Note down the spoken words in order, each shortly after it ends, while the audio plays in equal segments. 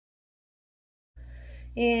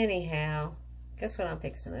Anyhow, guess what I'm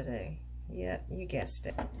fixing to do? Yep, you guessed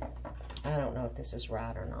it. I don't know if this is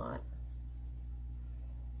right or not.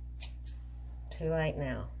 Too late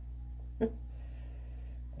now.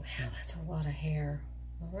 Wow, that's a lot of hair.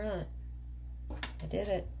 All right, I did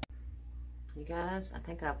it. You guys, I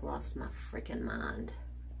think I've lost my freaking mind.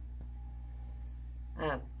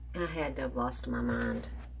 I had to have lost my mind.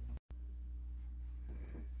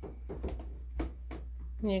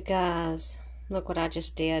 You guys, look what I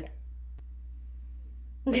just did.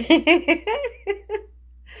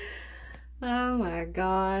 Oh my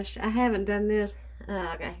gosh, I haven't done this.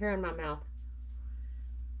 I got hair in my mouth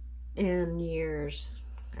in years.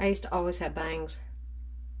 I used to always have bangs.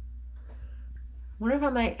 Wonder if I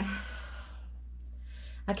make...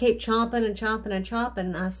 I keep chomping and chomping and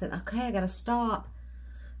chomping. I said, okay, I gotta stop.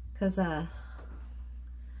 Because I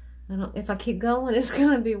don't, if I keep going, it's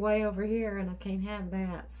gonna be way over here and I can't have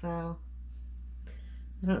that. So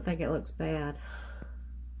I don't think it looks bad.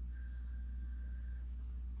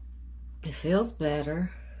 It feels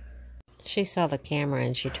better. She saw the camera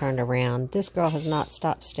and she turned around. This girl has not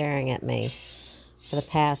stopped staring at me for the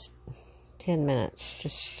past 10 minutes.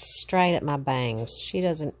 Just straight at my bangs. She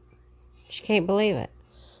can't believe it.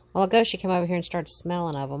 A while ago, she came over here and started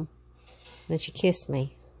smelling of them. And then she kissed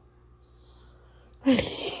me.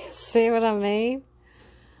 See what I mean?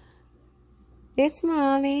 It's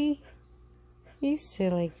Mommy. You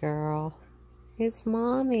silly girl. It's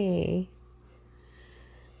Mommy.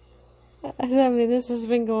 I mean, this has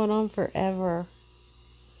been going on forever.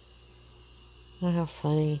 Oh, how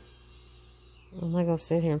funny. I'm not going to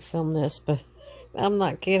sit here and film this, but I'm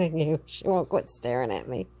not kidding you. She won't quit staring at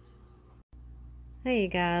me. Hey, you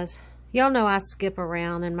guys. Y'all know I skip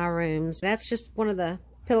around in my rooms. That's just one of the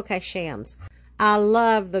pillowcase shams. I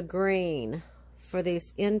love the green for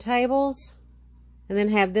these end tables. And then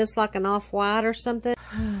have this like an off-white or something.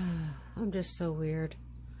 I'm just so weird.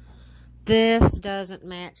 This doesn't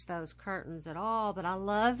match those curtains at all, but I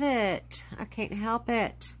love it. I can't help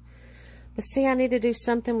it. But see, I need to do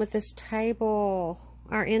something with this table.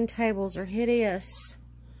 Our end tables are hideous.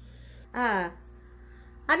 I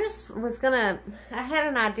just was gonna, I had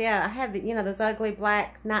an idea. I had, you know, those ugly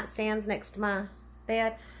black nightstands next to my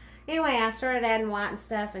bed. Anyway, I started adding white and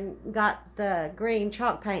stuff and got the green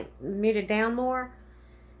chalk paint muted down more.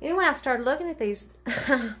 Anyway, I started looking at these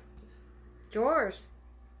drawers.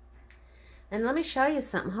 And let me show you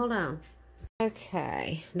something. Hold on.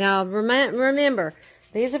 Okay. Now, remember,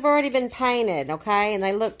 these have already been painted, okay? And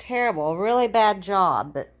they look terrible. A really bad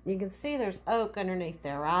job. But you can see there's oak underneath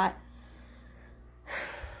there, right?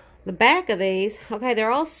 The back of these, okay,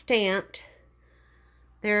 they're all stamped.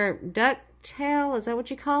 They're ducktail. Is that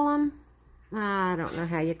what you call them? I don't know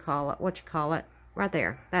how you call it. What you call it. Right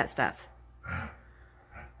there. That stuff.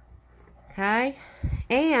 Okay.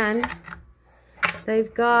 And...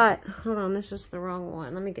 they've got, hold on, this is the wrong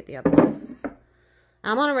one. Let me get the other one.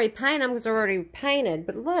 I'm going to repaint them because they're already painted.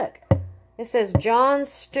 But look, it says John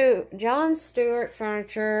Stewart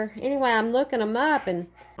Furniture. Anyway, I'm looking them up and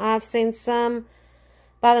I've seen some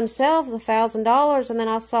by themselves $1,000. And then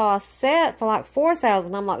I saw a set for like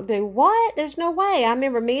 $4,000. I'm like, dude, what? There's no way. I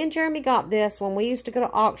remember me and Jeremy got this when we used to go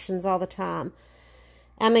to auctions all the time.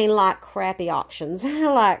 I mean, like crappy auctions.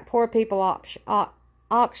 Like poor people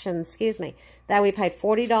auctions, excuse me, that we paid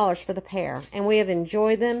 $40 for the pair, and we have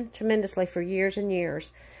enjoyed them tremendously for years and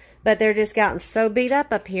years. But they're just gotten so beat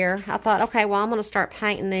up here. I thought, okay, well, I'm going to start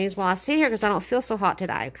painting these while I sit here because I don't feel so hot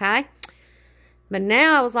today, okay? But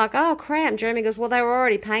now I was like, oh, crap. And Jeremy goes, well, they were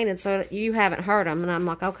already painted, so you haven't heard them. And I'm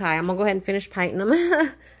like, okay, I'm going to go ahead and finish painting them.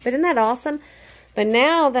 But isn't that awesome? But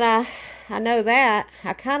now that I know that,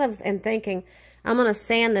 I kind of am thinking I'm going to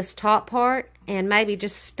sand this top part and maybe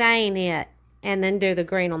just stain it and then do the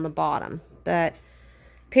green on the bottom. But,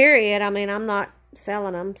 period, I mean, I'm not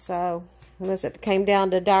selling them, so unless it came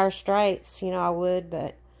down to dire straits, you know, I would,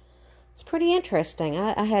 but it's pretty interesting.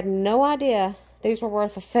 I had no idea these were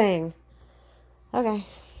worth a thing. Okay,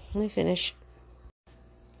 let me finish.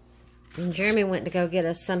 And Jeremy went to go get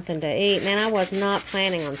us something to eat. Man, I was not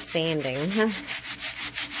planning on sanding.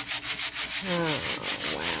 Oh,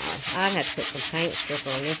 wow. I'd have to put some paint stripper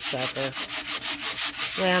on this sucker.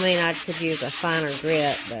 Well, I mean, I could use a finer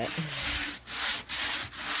grit, but...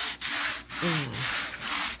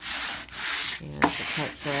 yeah, this will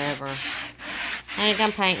take forever. I ain't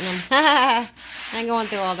gonna paint them. I ain't going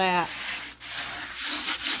through all that.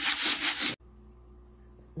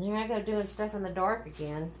 There I go doing stuff in the dark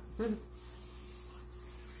again. Let's see.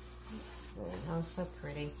 Oh, it's so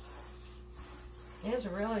pretty. It is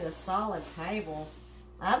really a solid table.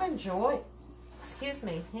 I've enjoyed excuse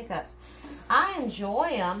me, hiccups. I enjoy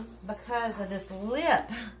them because of this lip.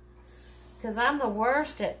 Because I'm the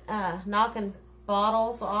worst at knocking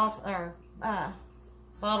bottles off, or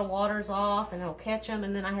bottled waters off, and it'll catch them,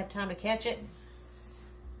 and then I have time to catch it.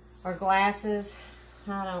 Or glasses.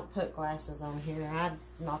 I don't put glasses on here. I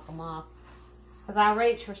knock them off. Because I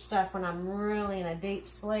reach for stuff when I'm really in a deep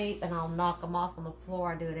sleep, and I'll knock them off on the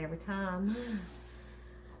floor. I do it every time.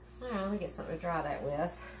 Alright, let me get something to dry that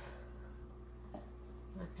with.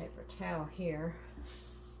 My paper towel here.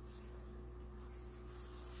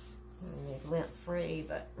 I need lint free,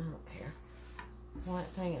 but I don't care. Well, that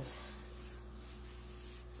thing is,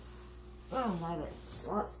 oh, it's a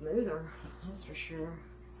lot smoother, that's for sure.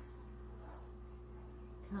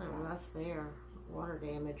 Kind of rough there, water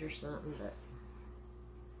damage or something, but.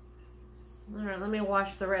 Alright, let me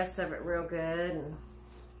wash the rest of it real good and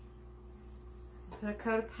put a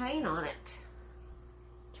coat of paint on it.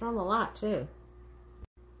 Turn on the light too.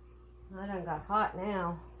 I done got hot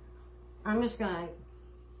now. I'm just gonna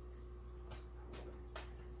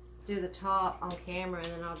do the top on camera,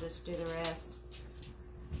 and then I'll just do the rest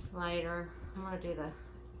later. I'm gonna do the,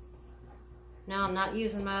 no, I'm not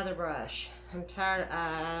using my other brush. I'm tired,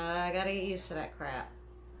 I gotta get used to that crap.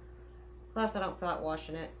 Plus, I don't feel like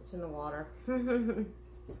washing it. It's in the water.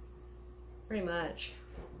 Pretty much.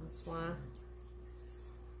 That's why.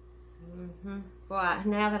 Boy,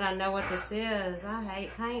 now that I know what this is, I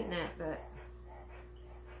hate painting it, but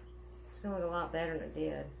it's going to look a lot better than it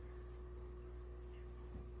did.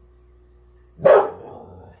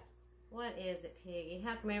 What is it, Piggy?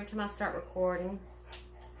 How come every time I start recording?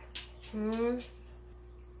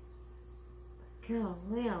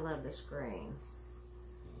 Golly, I love this green.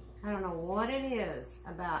 I don't know what it is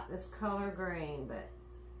about this color green, but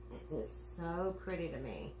it is so pretty to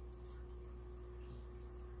me.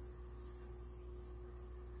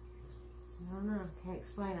 I don't know, can't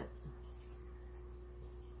explain it.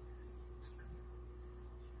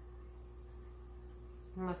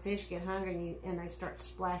 When my fish get hungry and they start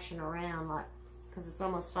splashing around, like, because it's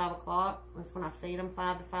almost 5 o'clock. That's when I feed them,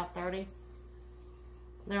 5 to 5:30.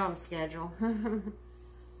 They're on the schedule.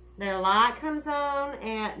 Their light comes on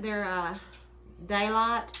at their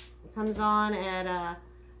daylight comes on at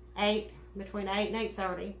 8, between 8 and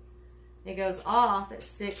 8:30. It goes off at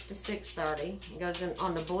 6 to 6:30. It goes in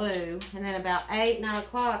on the blue, and then about 8, 9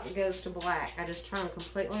 o'clock it goes to black. I just turn them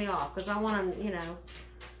completely off because I want them, you know,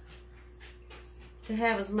 to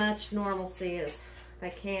have as much normalcy as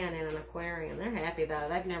they can in an aquarium. They're happy though.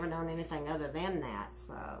 They've never known anything other than that,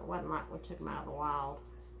 so it wasn't like we took them out of the wild.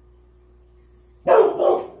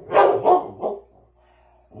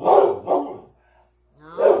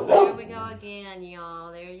 Oh, there we go again,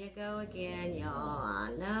 y'all. There you go again, y'all. I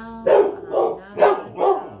know.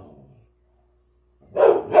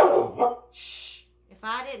 Shh. If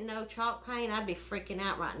I didn't know chalk paint, I'd be freaking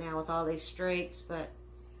out right now with all these streaks, but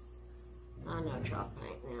I know chalk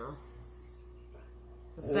paint now.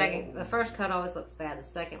 The first cut always looks bad. The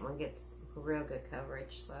second one gets real good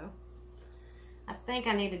coverage, so. I think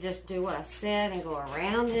I need to just do what I said and go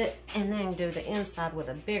around it, and then do the inside with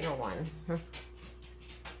a bigger one.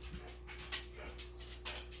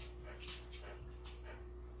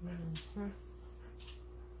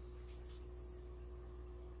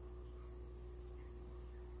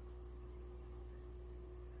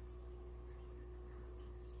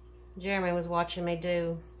 Jeremy was watching me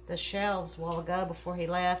do the shelves a while ago before he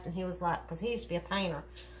left, and he was like, because he used to be a painter,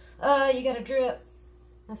 oh, you got to drip.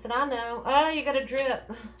 I said, I know. Oh, you got to drip.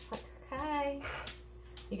 It's like, okay.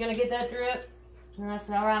 You going to get that drip? And I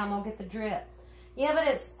said, all right, I'm going to get the drip. Yeah, but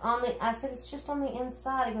it's on the, I said, it's just on the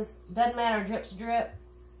inside. He goes, doesn't matter, drip's drip.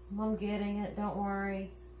 I'm getting it, don't worry.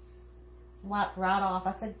 Wiped right off.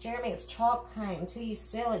 I said, Jeremy, it's chalk paint. Until you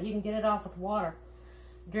seal it, you can get it off with water.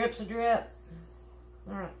 Drip's a drip.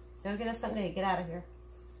 All right, go get us something to eat. Get out of here.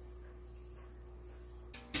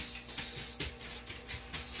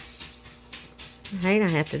 I hate I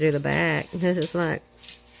have to do the back because it's like,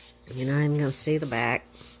 you're not even going to see the back,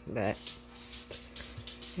 but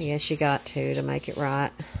I guess you got to make it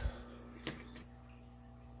right.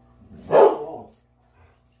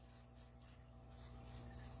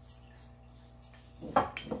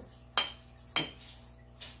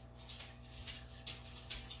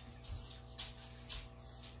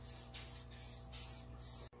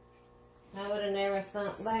 I would have never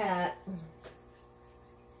thought that.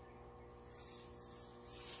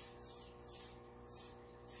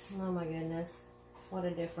 Oh my goodness, what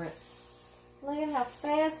a difference. Look at how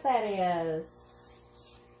fast that is.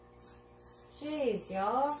 Jeez,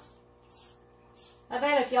 y'all. I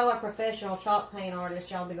bet if y'all are professional chalk paint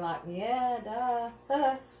artists, y'all be like, yeah,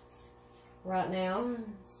 duh. right now.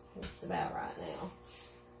 It's about right now.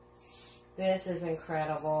 This is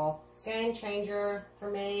incredible. Game changer for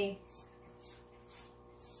me.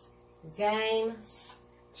 Game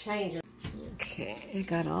changer. Okay, I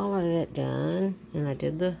got all of it done, and I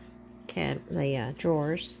did the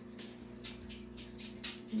drawers.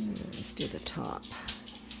 Let's do the top.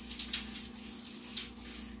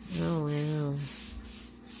 Oh wow!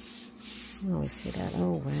 I always see that.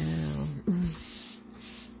 Oh wow!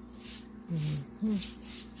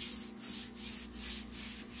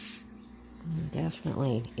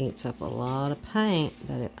 Definitely eats up a lot of paint,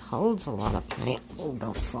 but it holds a lot of paint. Oh,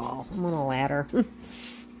 don't fall! I'm on a ladder.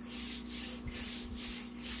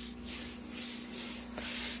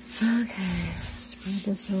 Okay, spread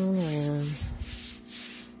this all around.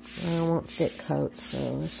 I don't want thick coats,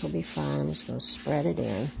 so this will be fine. I'm just going to spread it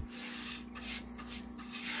in.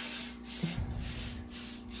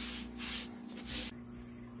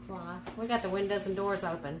 Well, we got the windows and doors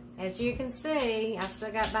open. As you can see, I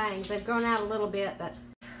still got bangs. They've grown out a little bit, but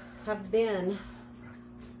I've been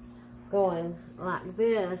going like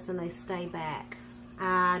this, and they stay back.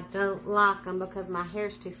 I don't like them because my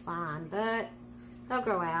hair's too fine, but they'll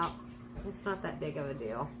grow out. It's not that big of a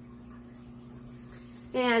deal.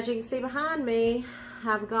 Yeah, as you can see behind me,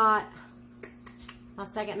 I've got my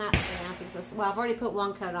second nightstand. I think this, well, I've already put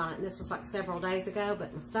one coat on it, and this was like several days ago,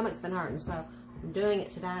 but my stomach's been hurting, so I'm doing it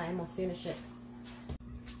today, and we'll finish it.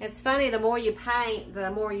 It's funny, the more you paint,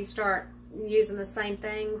 the more you start using the same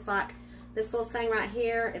things. Like this little thing right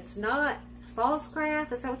here, it's not false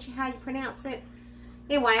craft. Is that how you pronounce it?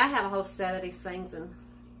 Anyway, I have a whole set of these things, and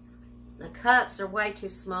the cups are way too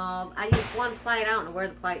small. I use one plate. I don't know where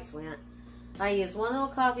the plates went. I use one little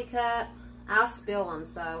coffee cup. I'll spill them,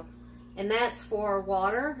 so. And that's for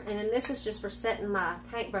water. And then this is just for setting my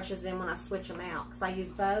paintbrushes in when I switch them out, because I use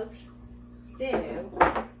both. So,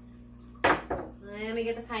 let me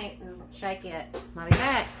get the paint and shake it. I'll be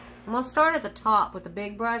back. I'm going to start at the top with the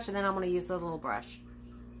big brush, and then I'm going to use the little brush.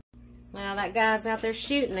 Now that guy's out there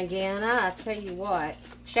shooting again. I tell you what,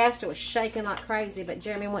 Shasta was shaking like crazy, but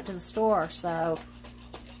Jeremy went to the store, so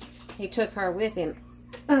he took her with him.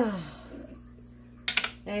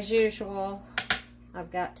 As usual,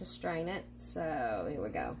 I've got to strain it, so here we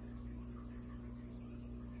go.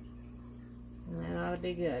 And that ought to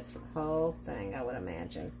be good for the whole thing, I would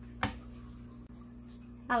imagine.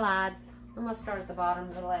 I lied. I'm going to start at the bottom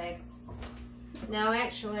of the legs. No,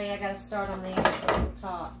 actually, I got to start on these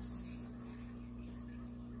tops.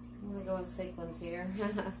 I'm going to go in sequence here.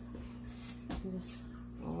 Just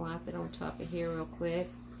wipe it on top of here real quick.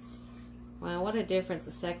 Wow, what a difference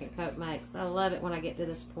the second coat makes. I love it when I get to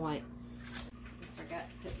this point. I forgot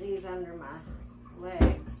to put these under my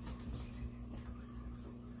legs.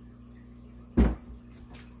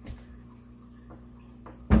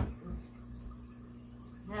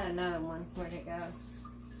 I had another one. Where'd it go?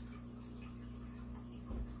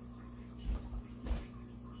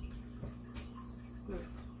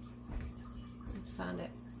 Find it.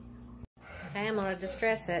 Okay, I'm gonna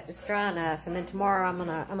distress it. It's dry enough, and then tomorrow I'm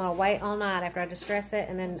gonna wait all night after I distress it,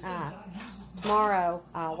 and then tomorrow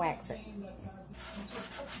I'll wax it.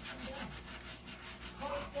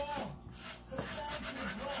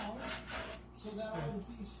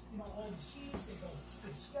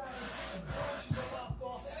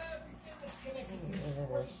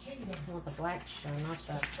 I want the black to show, not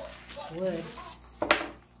the wood.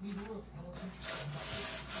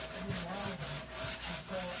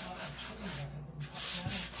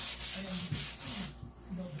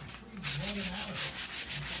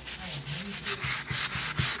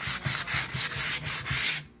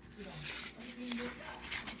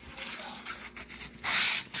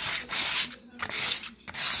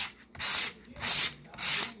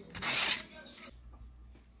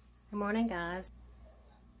 Good morning, guys.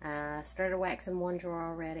 I started waxing one drawer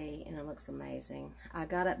already, and it looks amazing. I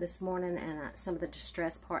got up this morning, and some of the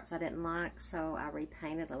distressed parts I didn't like, so I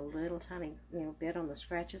repainted a little tiny bit on the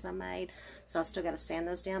scratches I made. So I still got to sand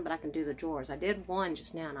those down, but I can do the drawers. I did one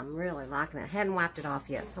just now, and I'm really liking it. I hadn't wiped it off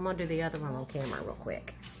yet, so I'm going to do the other one on camera real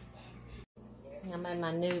quick. I made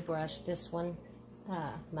my new brush, this one,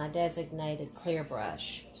 my designated clear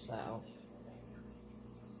brush. So,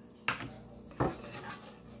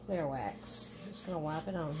 clear wax. I'm just going to wipe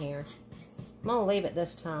it on here. I'm going to leave it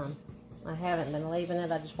this time. I haven't been leaving it.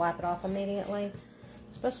 I just wipe it off immediately.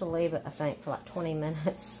 I'm supposed to leave it, I think, for like 20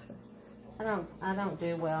 minutes. I don't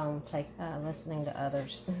do well on listening to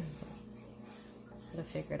others. To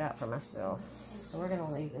figure it out for myself. So we're going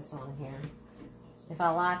to leave this on here. If I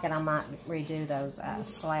like it, I might redo those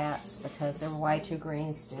slats because they're way too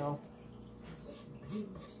green still.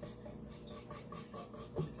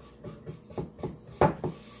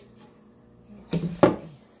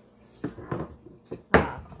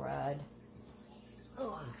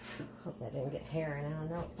 that didn't get hair in it. I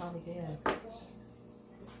know it probably did.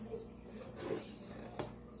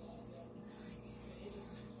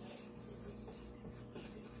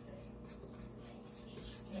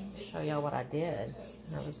 Show y'all what I did.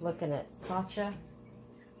 I was looking at Katcha,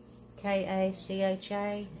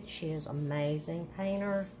 K-A-C-H-A. She is an amazing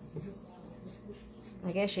painter.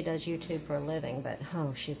 I guess she does YouTube for a living, but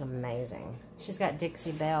oh, she's amazing. She's got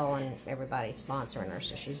Dixie Belle and everybody sponsoring her,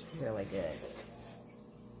 so she's really good.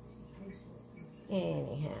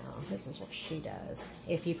 Anyhow, this is what she does.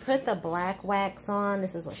 If you put the black wax on,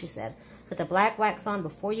 this is what she said. Put the black wax on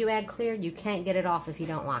before you add clear. You can't get it off if you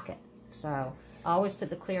don't like it. So always put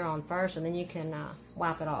the clear on first, and then you can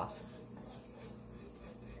wipe it off.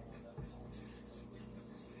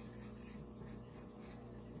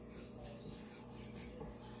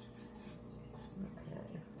 Okay,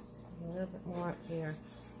 a little bit more up here.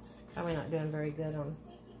 Probably not doing very good on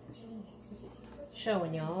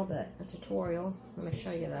showing y'all, but a tutorial. I'm going to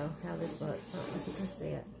show you though how this looks. I don't know if you can see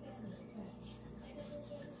it.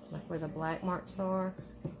 Like where the black marks are.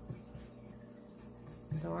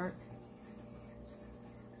 Dark.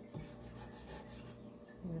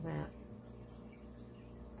 Look at that.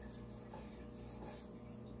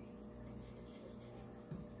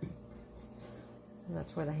 And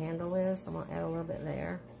that's where the handle is. I'm going to add a little bit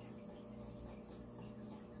there.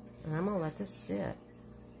 And I'm going to let this sit.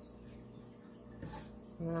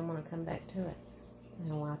 And then I'm going to come back to it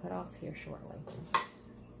and wipe it off here shortly. I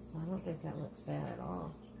don't think that looks bad at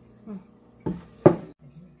all.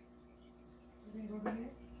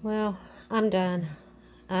 Well, I'm done.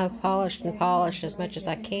 I've polished and polished as much as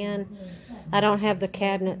I can. I don't have the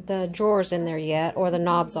cabinet, the drawers in there yet, or the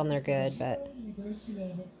knobs on there good, but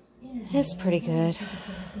it's pretty good.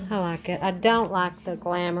 I like it. I don't like the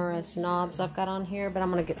glamorous knobs I've got on here, but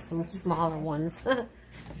I'm going to get some smaller ones.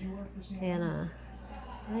 And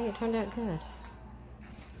I think it turned out good.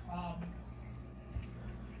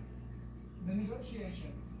 The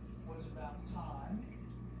negotiation was about time.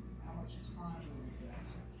 How much time will we get?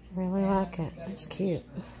 Really like it. It's cute.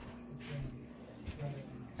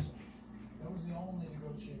 That was the only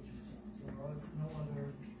negotiation. There was no other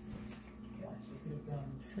points we could have done.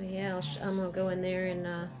 So yeah, I'm gonna go in there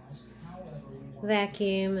and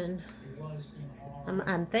vacuum, and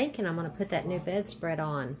I'm thinking I'm gonna put that new bedspread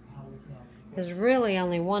on. There's really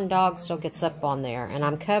only one dog still gets up on there, and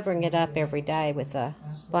I'm covering it up every day with a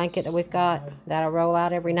blanket that we've got that'll roll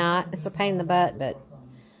out every night. It's a pain in the butt, but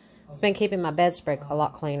it's been keeping my bedspread a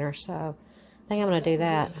lot cleaner, so I think I'm going to do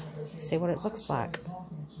that, see what it looks like.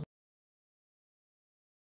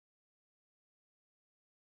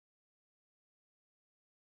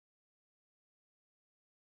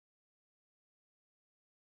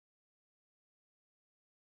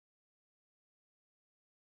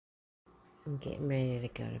 I'm getting ready to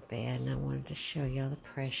go to bed, and I wanted to show y'all the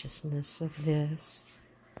preciousness of this.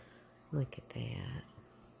 Look at that.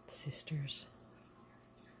 Sisters.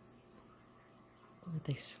 Aren't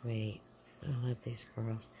they sweet? I love these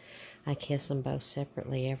girls. I kiss them both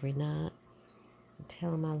separately every night. I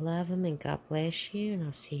tell them I love them and God bless you, and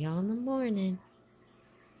I'll see y'all in the morning.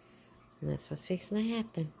 And that's what's fixing to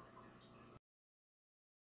happen.